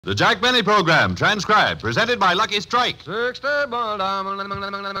The Jack Benny Program, transcribed, presented by Lucky Strike. Light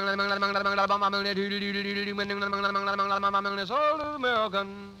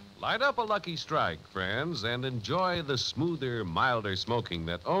up a Lucky Strike, friends, and enjoy the smoother, milder smoking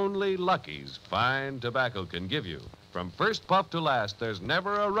that only Lucky's fine tobacco can give you. From first puff to last, there's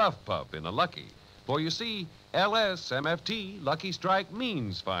never a rough puff in a Lucky. For you see, LSMFT, Lucky Strike,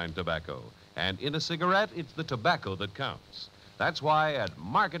 means fine tobacco. And in a cigarette, it's the tobacco that counts. That's why at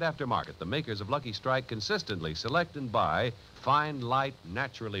market after market, the makers of Lucky Strike consistently select and buy fine, light,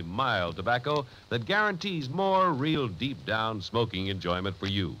 naturally mild tobacco that guarantees more real deep-down smoking enjoyment for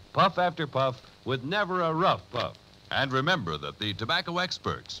you, puff after puff, with never a rough puff. And remember that the tobacco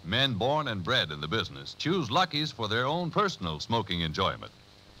experts, men born and bred in the business, choose Lucky's for their own personal smoking enjoyment.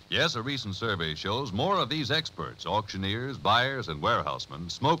 Yes, a recent survey shows more of these experts, auctioneers, buyers, and warehousemen,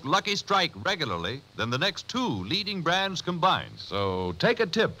 smoke Lucky Strike regularly than the next two leading brands combined. So take a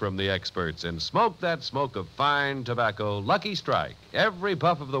tip from the experts and smoke that smoke of fine tobacco, Lucky Strike. Every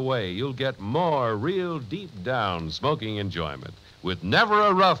puff of the way, you'll get more real deep-down smoking enjoyment with never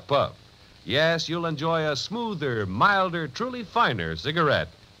a rough puff. Yes, you'll enjoy a smoother, milder, truly finer cigarette.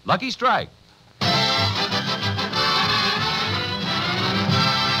 Lucky Strike.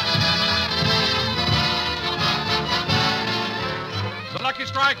 Lucky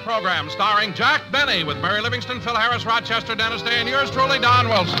Strike program starring Jack Benny with Mary Livingston, Phil Harris, Rochester, Dennis Day, and yours truly, Don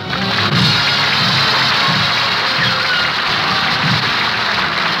Wilson.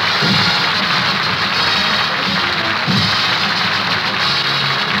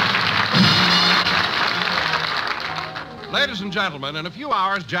 Ladies and gentlemen, in a few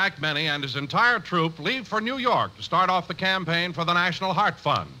hours, Jack Benny and his entire troupe leave for New York to start off the campaign for the National Heart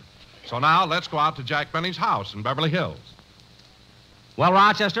Fund. So now, let's go out to Jack Benny's house in Beverly Hills. Well,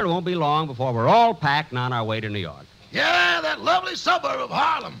 Rochester, it won't be long before we're all packed and on our way to New York. Yeah, that lovely suburb of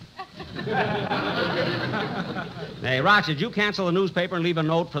Harlem. Hey, Rochester, did you cancel the newspaper and leave a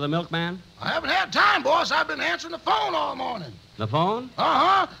note for the milkman? I haven't had time, boss. I've been answering the phone all morning. The phone?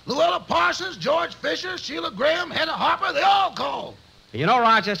 Uh-huh. Luella Parsons, George Fisher, Sheila Graham, Hedda Harper, they all called. You know,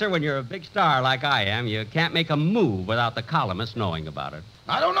 Rochester, when you're a big star like I am, you can't make a move without the columnists knowing about it.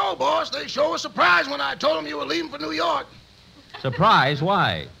 I don't know, boss. They sure were surprised when I told them you were leaving for New York. Surprise?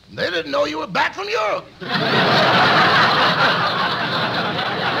 Why? They didn't know you were back from Europe.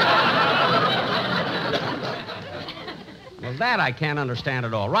 Well, that I can't understand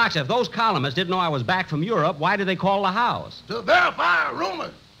at all. Rochester, if those columnists didn't know I was back from Europe, why did they call the house? To verify a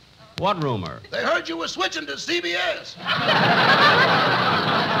rumor. What rumor? They heard you were switching to CBS.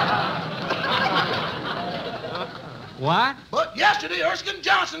 What? But yesterday, Erskine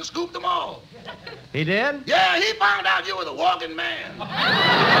Johnson scooped them all. He did? Yeah, he found out you were the walking man.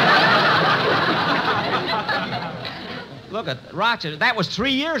 Look at Rochester. That was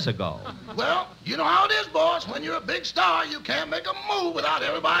 3 years ago. Well, you know how it is, boss. When you're a big star, you can't make a move without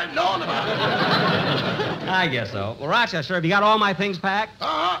everybody knowing about it. I guess so. Well, Rochester, have you got all my things packed?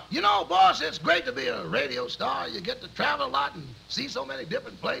 Uh-huh. You know, boss, it's great to be a radio star. You get to travel a lot and see so many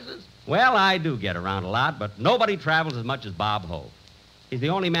different places. Well, I do get around a lot, but nobody travels as much as Bob Hope. He's the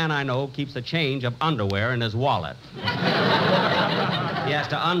only man I know who keeps a change of underwear in his wallet. He has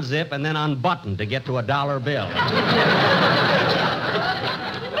to unzip and then unbutton to get to a dollar bill.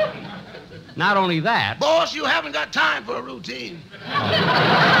 Not only that... Boss, you haven't got time for a routine.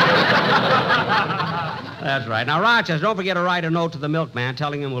 That's right. Now, Rochester, don't forget to write a note to the milkman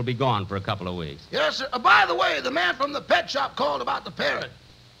telling him we'll be gone for a couple of weeks. Yes, sir. By the way, the man from the pet shop called about the parrot.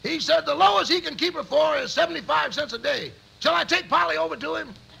 He said the lowest he can keep her for is 75 cents a day. Shall I take Polly over to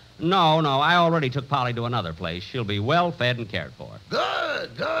him? No, I already took Polly to another place. She'll be well fed and cared for.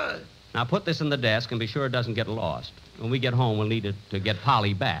 Good. Now, put this in the desk and be sure it doesn't get lost. When we get home, we'll need it to get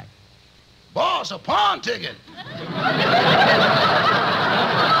Polly back. Boss, a pawn ticket.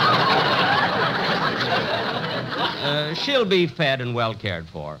 She'll be fed and well cared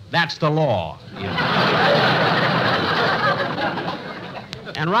for. That's the law. You know.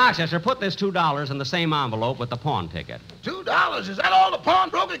 And Rochester, put this $2 in the same envelope with the pawn ticket. $2? Is that all the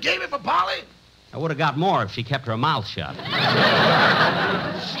pawnbroker gave you for Polly? I would have got more if she kept her mouth shut.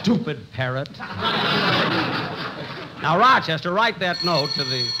 Stupid parrot. Now, Rochester, write that note to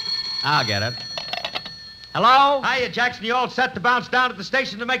the... I'll get it. Hello? Hiya, Jackson. You all set to bounce down to the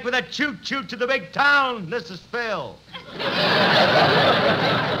station to make for that choo-choo to the big town? This is Phil.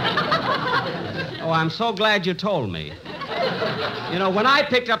 Oh, I'm so glad you told me. You know, when I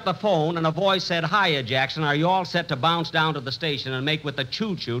picked up the phone and a voice said, "Hiya, Jackson, are you all set to bounce down to the station and make with the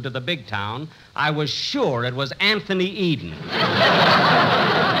choo-choo to the big town?" I was sure it was Anthony Eden.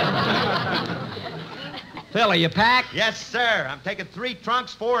 Phil, are you packed? Yes, sir. I'm taking 3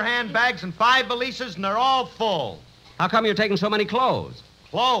 trunks, 4 handbags, and 5 valises, and they're all full. How come you're taking so many clothes?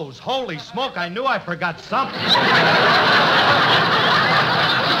 Clothes? Holy smoke, I knew I forgot something.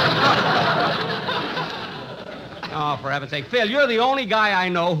 Oh, for heaven's sake. Phil, you're the only guy I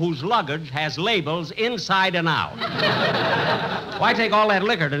know whose luggage has labels inside and out. Why take all that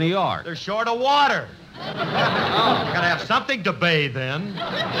liquor to New York? They're short of water. Gotta have something to bathe in.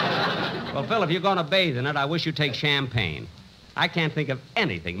 Well, Phil, if you're going to bathe in it, I wish you'd take champagne. I can't think of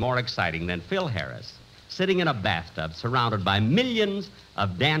anything more exciting than Phil Harris sitting in a bathtub surrounded by millions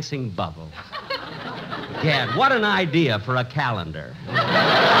of dancing bubbles. Gad, what an idea for a calendar.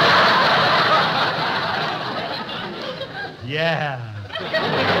 Yeah.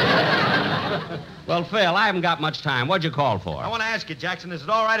 Well, Phil, I haven't got much time. What'd you call for? I want to ask you, Jackson, is it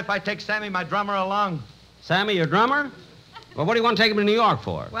all right if I take Sammy, my drummer, along? Sammy, your drummer? Well, what do you want to take him to New York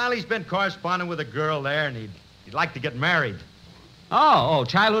for? Well, he's been corresponding with a girl there, and he'd like to get married. Oh,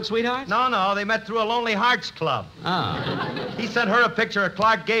 childhood sweetheart? No, they met through a Lonely Hearts Club. Oh. He sent her a picture of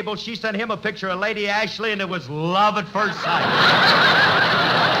Clark Gable, she sent him a picture of Lady Ashley, and it was love at first sight.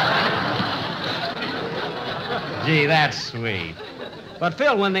 Gee, that's sweet. But,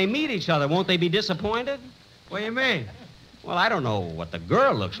 Phil, when they meet each other, won't they be disappointed? What do you mean? Well, I don't know what the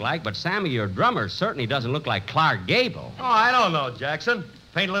girl looks like, but Sammy, your drummer, certainly doesn't look like Clark Gable. Oh, I don't know, Jackson.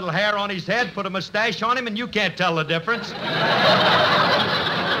 Paint a little hair on his head, put a mustache on him, and you can't tell the difference.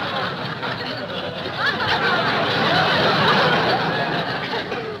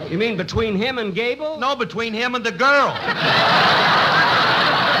 You mean between him and Gable? No, between him and the girl.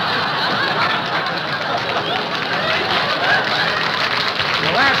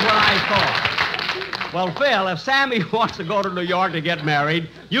 Well, that's what I thought. Well, Phil, if Sammy wants to go to New York to get married,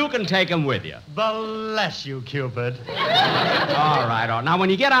 you can take him with you. Bless you, Cupid. All right. Now, when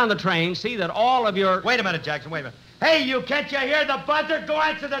you get on the train, see that all of your... Wait a minute, Jackson, wait a minute. Hey, you, can't you hear the buzzer? Go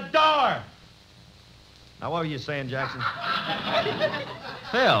answer the door. Now, what were you saying, Jackson?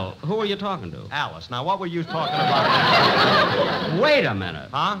 Phil, who are you talking to? Alice. Now, what were you talking about? Wait a minute.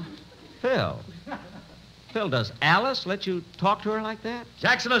 Huh? Phil, does Alice let you talk to her like that?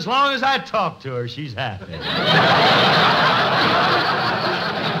 Jackson, as long as I talk to her, she's happy.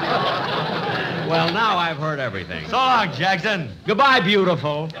 Well, now I've heard everything. So long, Jackson. Goodbye,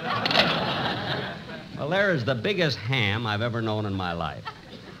 beautiful. Well, there is the biggest ham I've ever known in my life.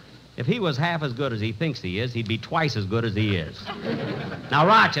 If he was half as good as he thinks he is, he'd be twice as good as he is. Now,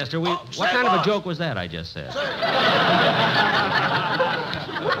 Rochester, what kind of a joke was that I just said?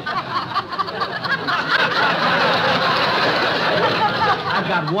 I've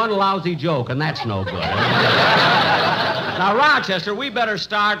got one lousy joke, and that's no good. Now, Rochester, we better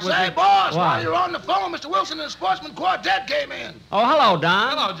start with... Say, boss, while you're on the phone, Mr. Wilson and the Sportsman Quartet came in. Oh, hello,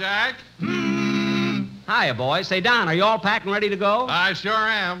 Don. Hello, Jack. Hiya, boys. Say, Don, are you all packed and ready to go? I sure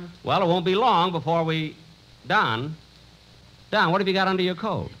am. Well, it won't be long before we... Don, what have you got under your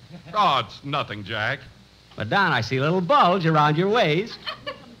coat? Oh, it's nothing, Jack. But, Don, I see a little bulge around your waist.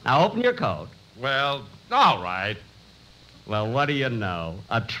 Now, open your coat. Well, all right. Well, what do you know?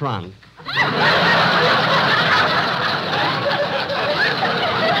 A trunk. See,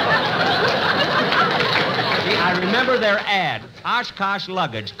 I remember their ad. Oshkosh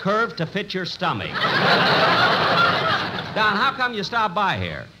luggage, curved to fit your stomach. Don, how come you stopped by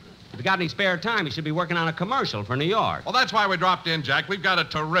here? If you got any spare time, you should be working on a commercial for New York. Well, that's why we dropped in, Jack. We've got a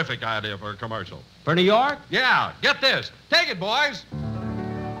terrific idea for a commercial. For New York? Yeah, get this. Take it, boys.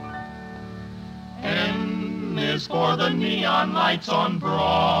 N is for the neon lights on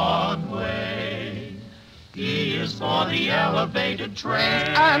Broadway. E is for the elevated train.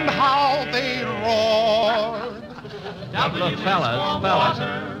 And how they roar. W Look, is fellas, for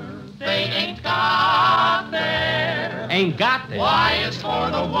water. They ain't got there. Ain't got this. Y is for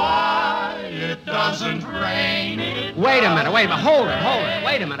the Y. It doesn't rain. It Wait a minute. Hold it.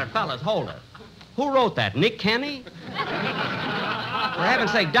 Wait a minute, fellas, hold it. Who wrote that? Nick Kenny? For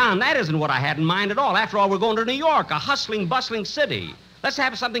heaven's sake, Don, that isn't what I had in mind at all. After all, we're going to New York, a hustling, bustling city. Let's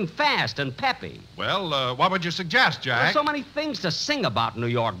have something fast and peppy. Well, what would you suggest, Jack? There's so many things to sing about in New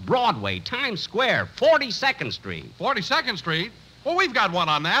York. Broadway, Times Square, 42nd Street. 42nd Street? Well, we've got one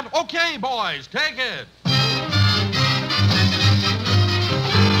on that. Okay, boys, take it.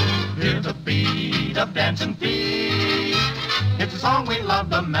 Hear the beat of dancing feet. It's a song we love,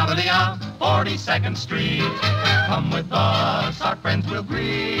 the melody of 42nd Street. Come with us, our friends will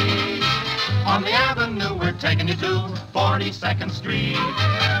greet. On the avenue, we're taking you to 42nd Street.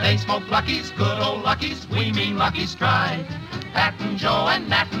 They smoke Lucky's, good old Lucky's, we mean Lucky Strike. Pat and Joe and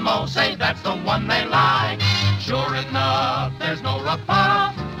Nat and Mo say that's the one they like. Sure enough, there's no rough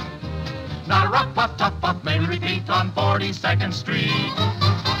puff. Not a rough puff, tough puff, may repeat on 42nd Street.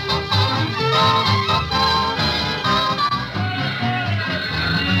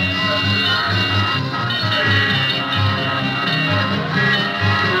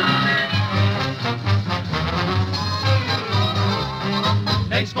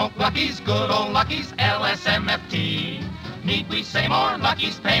 They smoke Lucky's, good old Lucky's, LSMFT. Need we say more?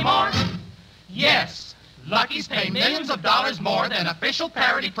 Lucky's pay more? Yes. Lucky's pay millions of dollars more than official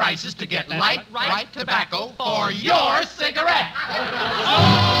parity prices to get light, right tobacco for your cigarette.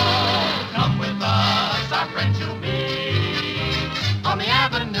 Oh, come with us, our friends you'll meet. On the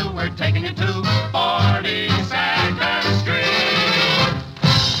avenue, we're taking you to 42nd Street.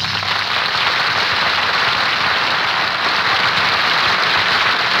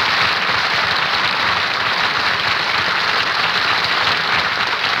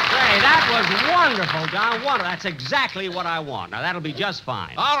 That was wonderful, Don. Wonderful. That's exactly what I want. Now, that'll be just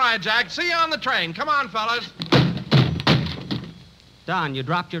fine. All right, Jack. See you on the train. Come on, fellas. Don, you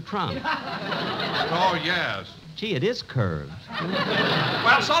dropped your trunk. Oh, yes. Gee, it is curved.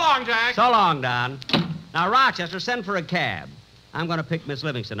 Well, so long, Jack. So long, Don. Now, Rochester, send for a cab. I'm going to pick Miss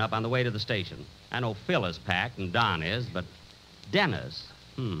Livingston up on the way to the station. I know Phil is packed and Don is, but Dennis,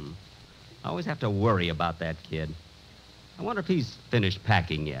 I always have to worry about that kid. I wonder if he's finished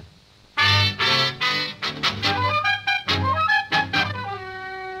packing yet.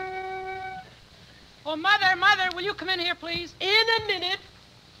 Oh, Mother, will you come in here, please? In a minute.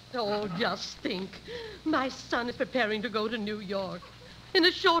 Oh, just think. My son is preparing to go to New York. In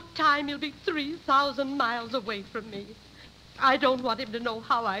a short time, he'll be 3,000 miles away from me. I don't want him to know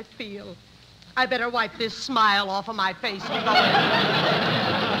how I feel. I better wipe this smile off of my face and go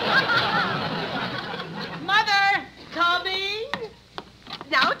in. Mother! Coming?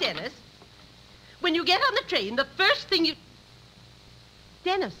 Now, Dennis, when you get on the train, the first thing you...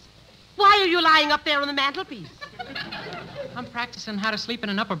 Dennis, why are you lying up there on the mantelpiece? I'm practicing how to sleep in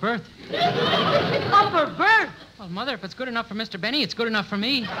an upper berth. Upper berth? Well, Mother, if it's good enough for Mr. Benny, it's good enough for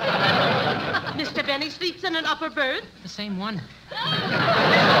me. Mr. Benny sleeps in an upper berth? The same one.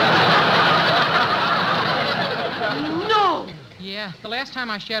 No! Yeah, the last time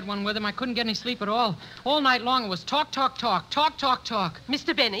I shared one with him, I couldn't get any sleep at all. All night long, it was talk, talk, talk, talk, talk, talk.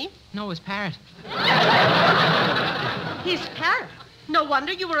 Mr. Benny? No, his parrot. His parrot? No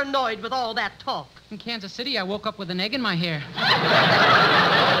wonder you were annoyed with all that talk. In Kansas City, I woke up with an egg in my hair.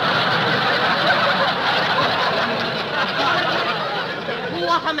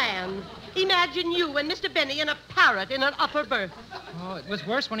 What a man. Imagine you and Mr. Benny and a parrot in an upper berth. Oh, it was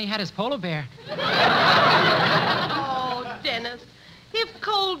worse when he had his polar bear. Oh, Dennis, if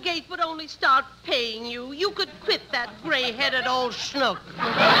Colgate would only start paying you, you could quit that gray-headed old schnook.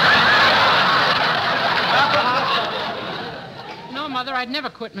 No, Mother, I'd never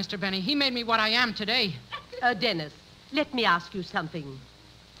quit Mr. Benny. He made me what I am today. Dennis, let me ask you something.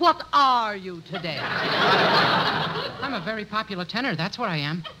 What are you today? I'm a very popular tenor. That's what I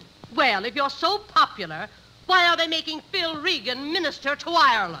am. Well, if you're so popular, why are they making Phil Regan minister to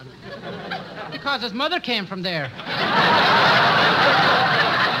Ireland? Because his mother came from there.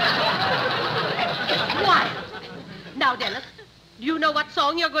 Quiet. Now, Dennis, do you know what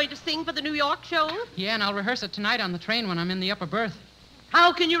song you're going to sing for the New York show? Yeah, and I'll rehearse it tonight on the train when I'm in the upper berth.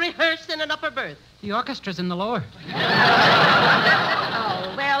 How can you rehearse in an upper berth? The orchestra's in the lower.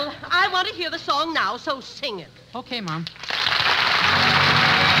 Oh, well, I want to hear the song now, so sing it. Okay, Mom.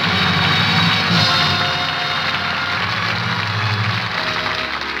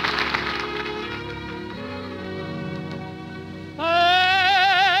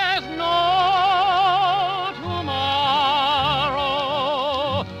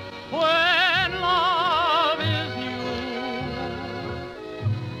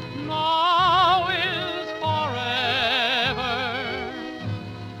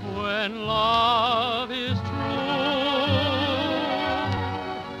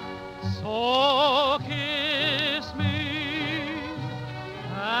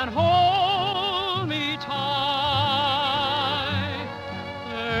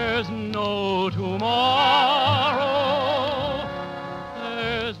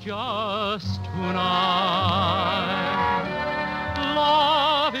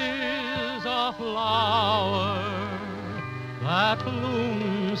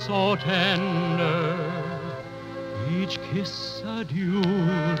 So tender, each kiss a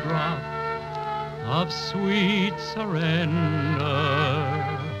dewdrop of sweet surrender.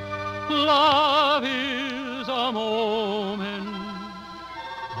 Love is a moment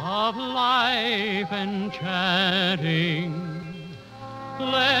of life enchanting.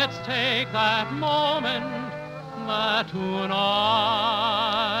 Let's take that moment, that tonight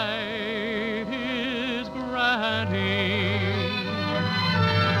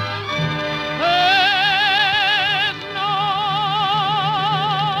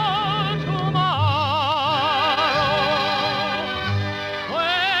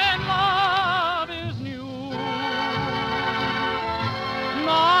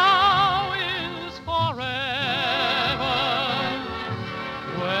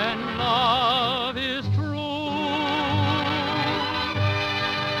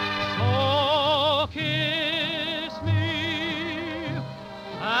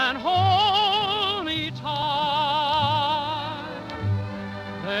and hold me tight.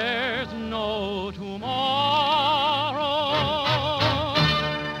 There's no tomorrow.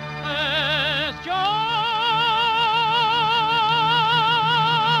 It's just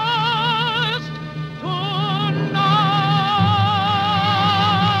tonight.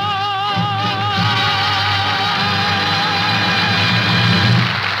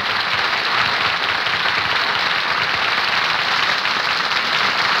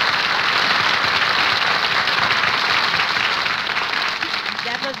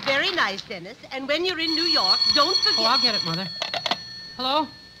 That was very nice, Dennis. And when you're in New York, don't forget... Oh, I'll get it, Mother. Hello?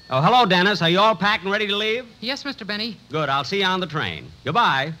 Oh, hello, Dennis. Are you all packed and ready to leave? Yes, Mr. Benny. Good. I'll see you on the train.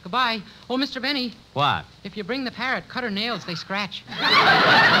 Goodbye. Goodbye. Oh, Mr. Benny, What? if you bring the parrot, cut her nails. They scratch.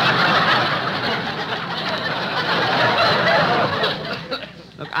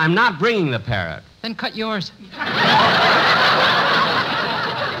 Look, I'm not bringing the parrot. Then cut yours.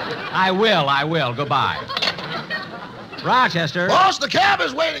 I will. Goodbye. Rochester. Boss, the cab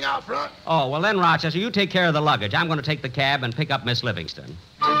is waiting out front. Oh, well then, Rochester, you take care of the luggage. I'm going to take the cab and pick up Miss Livingston.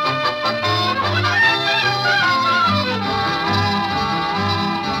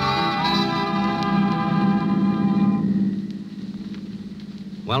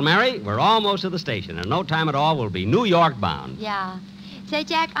 Well, Mary, we're almost to the station. In no time at all, we'll be New York bound. Yeah. Say,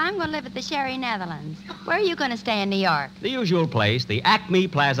 Jack, I'm going to live at the Sherry Netherlands. Where are you going to stay in New York? The usual place, the Acme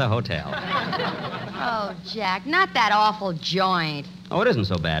Plaza Hotel. Oh, Jack, not that awful joint. Oh, it isn't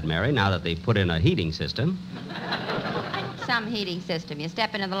so bad, Mary, now that they've put in a heating system. Some heating system. You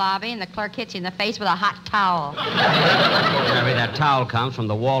step into the lobby and the clerk hits you in the face with a hot towel. Mary, that towel comes from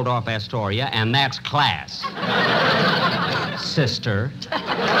the Waldorf Astoria, and that's class. Sister.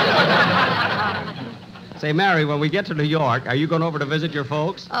 Say, Mary, when we get to New York, are you going over to visit your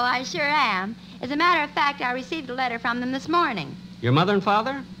folks? Oh, I sure am. As a matter of fact, I received a letter from them this morning. Your mother and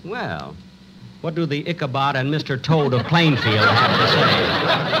father? Well, what do the Ichabod and Mr. Toad of Plainfield have to say?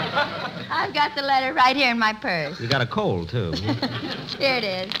 I've got the letter right here in my purse. You got a cold, too. Here it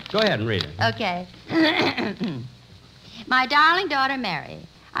is. Go ahead and read it. Okay. My darling daughter, Mary,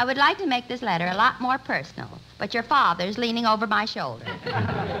 I would like to make this letter a lot more personal, but your father's leaning over my shoulder.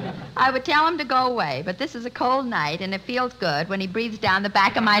 I would tell him to go away, but this is a cold night, and it feels good when he breathes down the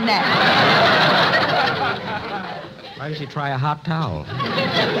back of my neck. Why does he try a hot towel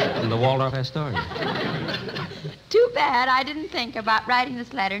from the Waldorf Astoria? Too bad I didn't think about writing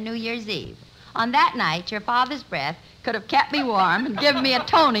this letter New Year's Eve. On that night, your father's breath could have kept me warm and given me a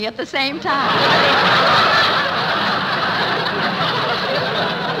Tony at the same time.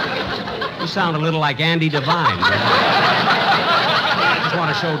 You sound a little like Andy Devine. I just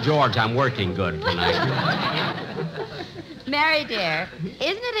want to show George I'm working good tonight. Mary, dear, isn't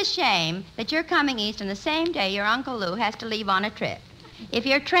it a shame that you're coming east on the same day your Uncle Lou has to leave on a trip? If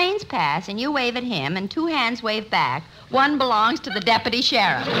your trains pass and you wave at him and two hands wave back, one belongs to the deputy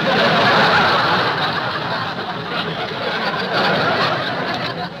sheriff.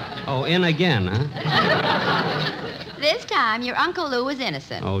 Oh, in again, huh? This time, your Uncle Lou was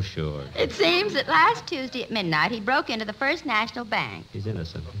innocent. Oh, sure. It seems that last Tuesday at midnight, he broke into the First National Bank. He's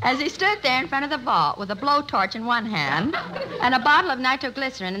innocent. As he stood there in front of the vault with a blowtorch in one hand and a bottle of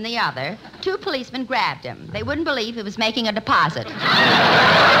nitroglycerin in the other, two policemen grabbed him. They wouldn't believe he was making a deposit.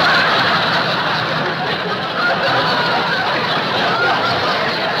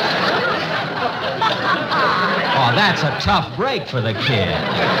 Oh, that's a tough break for the kid.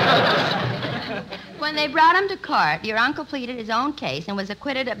 When they brought him to court, your uncle pleaded his own case and was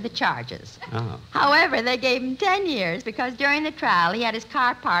acquitted of the charges. Oh. However, they gave him 10 years because during the trial he had his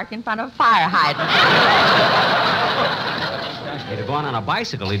car parked in front of a fire hydrant. Gosh, if he'd have gone on a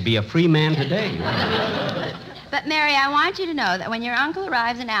bicycle, he'd be a free man today. But, Mary, I want you to know that when your uncle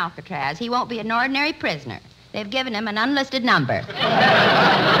arrives in Alcatraz, he won't be an ordinary prisoner. They've given him an unlisted number.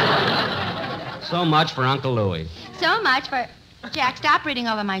 So much for Uncle Louie. So much for... Jack, stop reading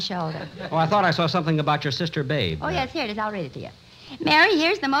over my shoulder. Oh, I thought I saw something about your sister, Babe. Oh, yes, here it is. I'll read it to you. Mary,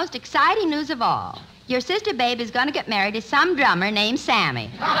 here's the most exciting news of all. Your sister Babe is going to get married to some drummer named Sammy.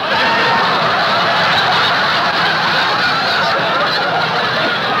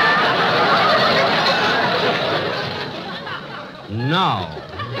 No.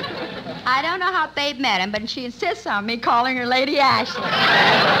 I don't know how Babe met him, but she insists on me calling her Lady Ashley.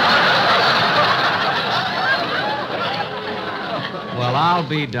 Well, I'll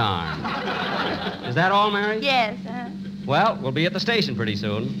be darned. Is that all, Mary? Yes. Well, we'll be at the station pretty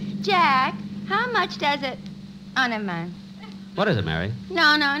soon. Jack, how much does it... Oh, never mind. What is it, Mary?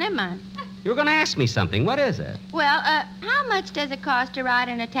 No, never mind. You were going to ask me something. What is it? Well, how much does it cost to ride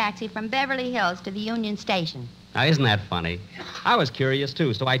in a taxi from Beverly Hills to the Union Station? Now, isn't that funny? I was curious,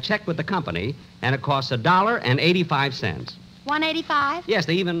 too, so I checked with the company, and it costs $1.85. $1.85? Yes,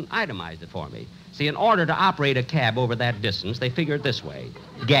 they even itemized it for me. See, in order to operate a cab over that distance, they figure it this way.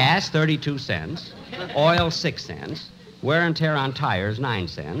 Gas, 32 cents. Oil, 6 cents. Wear and tear on tires, 9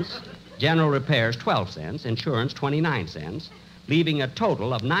 cents. General repairs, 12 cents. Insurance, 29 cents. Leaving a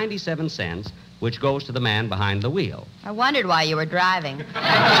total of 97 cents, which goes to the man behind the wheel. I wondered why you were driving.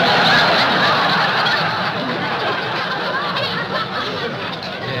 Yeah.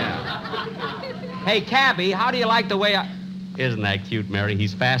 Hey, cabby, how do you like the way I... Isn't that cute, Mary?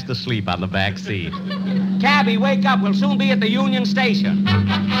 He's fast asleep on the back seat. Cabby, wake up. We'll soon be at the Union Station.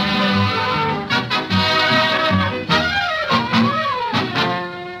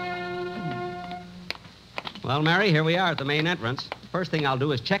 Well, Mary, here we are at the main entrance. First thing I'll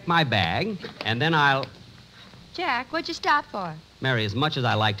do is check my bag, and then I'll... Jack, what'd you stop for? Mary, as much as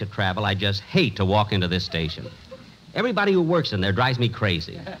I like to travel, I just hate to walk into this station. Everybody who works in there drives me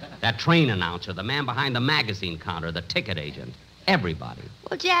crazy. That train announcer, the man behind the magazine counter, the ticket agent. Everybody.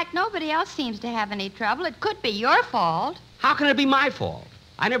 Well, Jack, nobody else seems to have any trouble. It could be your fault. How can it be my fault?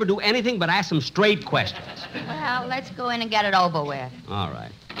 I never do anything but ask them straight questions. Well, let's go in and get it over with. All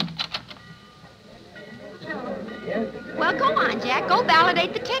right. Well, go on, Jack. Go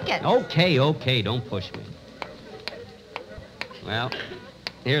validate the ticket. Okay. Don't push me. Well,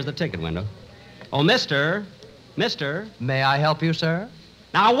 here's the ticket window. Oh, Mister. May I help you, sir?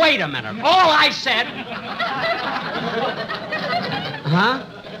 Now, wait a minute. All I said... Huh?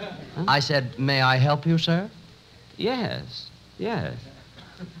 I said, may I help you, sir? Yes. Yeah,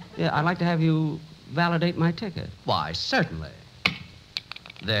 I'd like to have you validate my ticket. Why, certainly.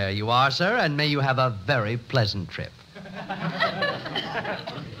 There you are, sir, and may you have a very pleasant trip.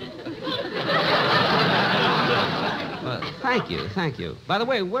 Thank you. By the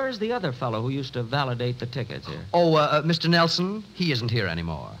way, where's the other fellow who used to validate the tickets here? Oh, Mr. Nelson, he isn't here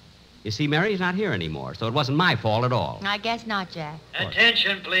anymore. You see, Mary, he's not here anymore, so it wasn't my fault at all. I guess not, Jack.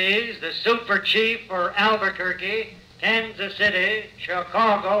 Attention, please. The Super Chief for Albuquerque, Kansas City,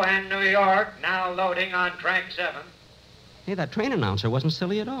 Chicago, and New York now loading on track 7. Hey, that train announcer wasn't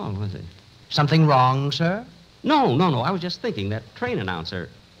silly at all, was he? Something wrong, sir? No. I was just thinking, that train announcer,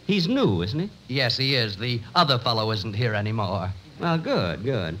 he's new, isn't he? Yes, he is. The other fellow isn't here anymore. Well, good.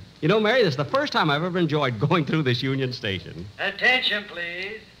 You know, Mary, this is the first time I've ever enjoyed going through this Union Station. Attention,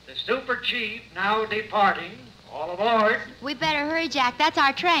 please. The Super Chief now departing. All aboard. We better hurry, Jack. That's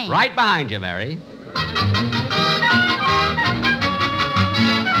our train. Right behind you, Mary.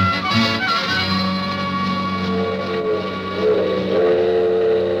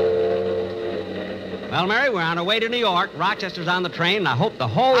 Well, Mary, we're on our way to New York. Rochester's on the train, and I hope the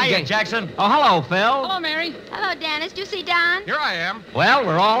whole Hiya, Jackson. Oh, hello, Phil. Hello, Mary. Hello, Dennis. Do you see Don? Here I am. Well,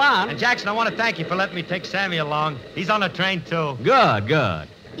 we're all on. And Jackson, I want to thank you for letting me take Sammy along. He's on the train, too. Good.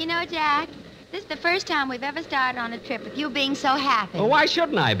 You know, Jack, this is the first time we've ever started on a trip with you being so happy. Well, why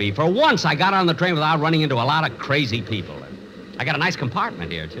shouldn't I be? For once, I got on the train without running into a lot of crazy people. I got a nice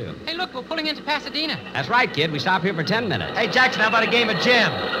compartment here, too. Hey, look, we're pulling into Pasadena. That's right, kid. We stop here for 10 minutes. Hey, Jackson, how about a game of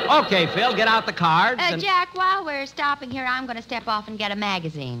gym? Okay, Phil, get out the cards. Jack, while we're stopping here, I'm going to step off and get a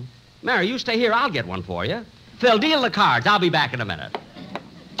magazine. Mary, you stay here. I'll get one for you. Phil, deal the cards. I'll be back in a minute.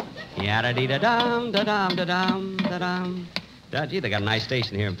 Yada-dee-da-dum, da-dum, da-dum, da-dum. Gee, they got a nice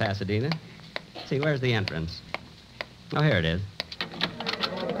station here in Pasadena. See, where's the entrance? Oh, here it is.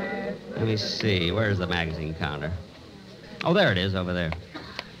 Let me see. Where's the magazine counter? Oh, there it is, over there.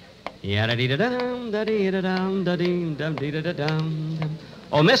 Yada-dee-da-dum, da-dee-da-dum, da-dee-dum, dee-da-da-dum.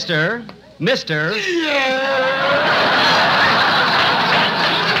 Oh, Mister.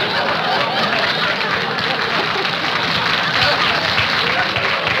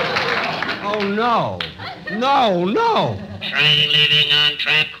 Oh, no. Train leaving on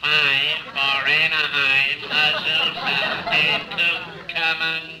track 5 for Anaheim, Azusa, and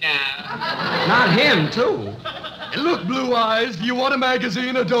Tucumcanga. Not him, too. Look, Blue Eyes, do you want a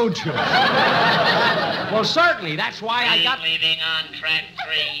magazine or don't you? Well, certainly. That's why I got... Leaving on track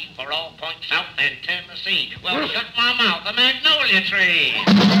 3 for all points south and Tennessee. Well, shut my mouth, the magnolia tree.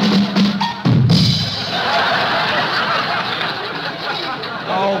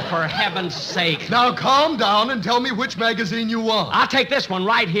 Oh, for heaven's sake. Now, calm down and tell me which magazine you want. I'll take this one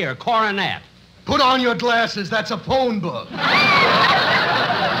right here, Coronet. Put on your glasses. That's a phone book.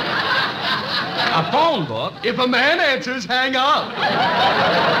 A phone book? If a man answers, hang up.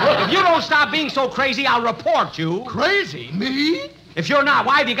 Look, if you don't stop being so crazy, I'll report you. Crazy? Me? If you're not,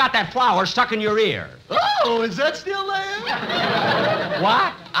 why have you got that flower stuck in your ear? Oh, is that still there?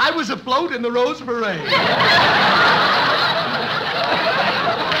 What? I was afloat in the Rose Parade.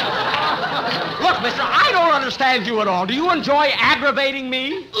 Look, mister, I don't understand. understand you at all. Do you enjoy aggravating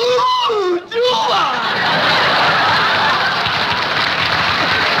me? Ooh, do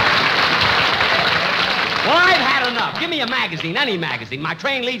Well, I've had enough. Give me a magazine, any magazine. My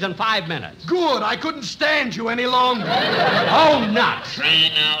train leaves in 5 minutes. Good. I couldn't stand you any longer. Oh, nuts.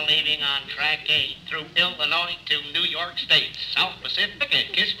 Train now leaving on track 8 through Illinois to New York State, South Pacific,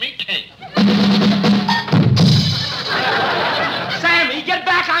 and Kiss Me Kate. Sammy, get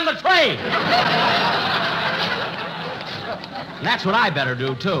back on the train. That's what I better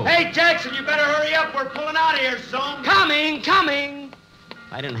do, too. Hey, Jackson, you better hurry up. We're pulling out of here soon. Coming.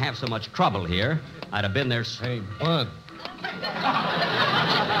 If I didn't have so much trouble here, I'd have been there. Hey, Bud.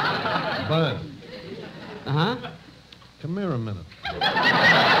 Bud. Uh-huh. Come here a minute.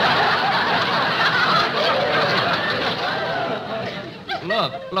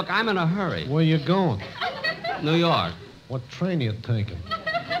 Look, I'm in a hurry. Where you going? New York. What train you taking?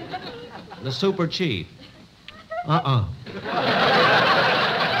 The Super Chief. Uh-uh.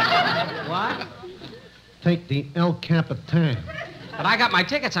 What? Take the El Capitan. But I got my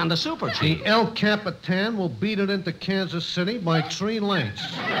tickets on the Super Chief. The El Capitan will beat it into Kansas City by 3 lengths.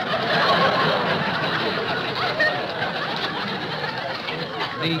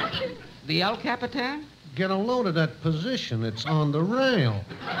 The El Capitan? Get a load of that position. It's on the rail.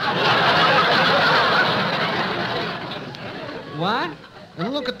 What?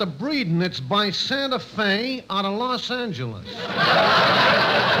 And look at the breeding. It's by Santa Fe out of Los Angeles.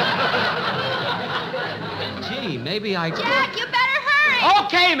 Gee, maybe I could. Jack, you better hurry.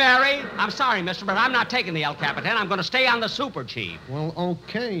 Okay, Mary. I'm sorry, mister, but I'm not taking the El Capitan. I'm going to stay on the Super Chief. Well,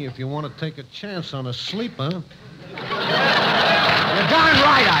 okay, if you want to take a chance on a sleeper. You're darn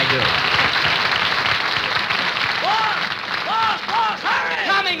right I do. Boss, hurry!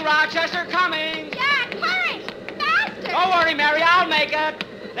 Coming, Rochester, coming. Jack, hurry. Faster. Don't worry, Mary, I'll make it.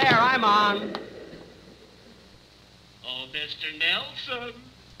 There, I'm on. Oh, Mr. Nelson,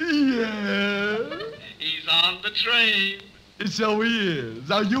 Yeah. he's on the train. So he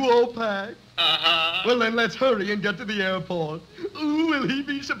is. Are you all packed? Uh-huh. Well, then let's hurry and get to the airport. Ooh, will he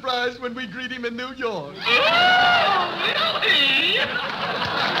be surprised when we greet him in New York? Oh, really?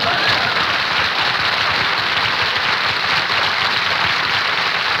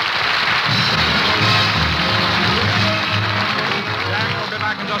 Jack, we'll be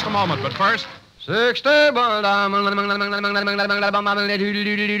back in just a moment, but first... 60 American.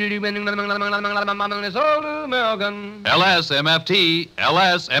 LSMFT.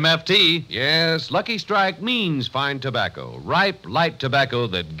 Yes, Lucky Strike means fine tobacco, ripe, light tobacco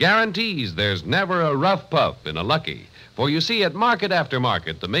that guarantees there's never a rough puff in a Lucky. For you see, at market after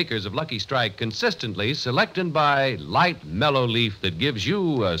market, the makers of Lucky Strike consistently select and buy light, mellow leaf that gives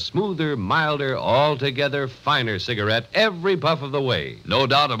you a smoother, milder, altogether finer cigarette every puff of the way. No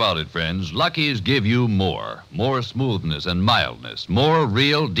doubt about it, friends. Lucky's give you more. More smoothness and mildness. More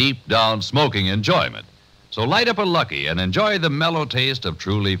real, deep-down smoking enjoyment. So light up a Lucky and enjoy the mellow taste of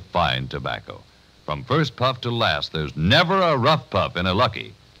truly fine tobacco. From first puff to last, there's never a rough puff in a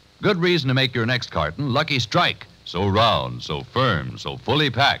Lucky. Good reason to make your next carton Lucky Strike. So round, so firm, so fully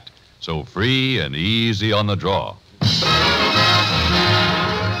packed, so free and easy on the draw.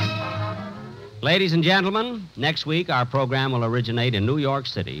 Ladies and gentlemen, next week our program will originate in New York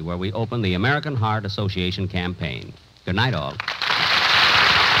City, where we open the American Heart Association campaign. Good night, all. Be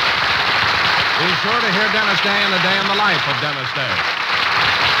sure to hear Dennis Day and a Day in the Life of Dennis Day.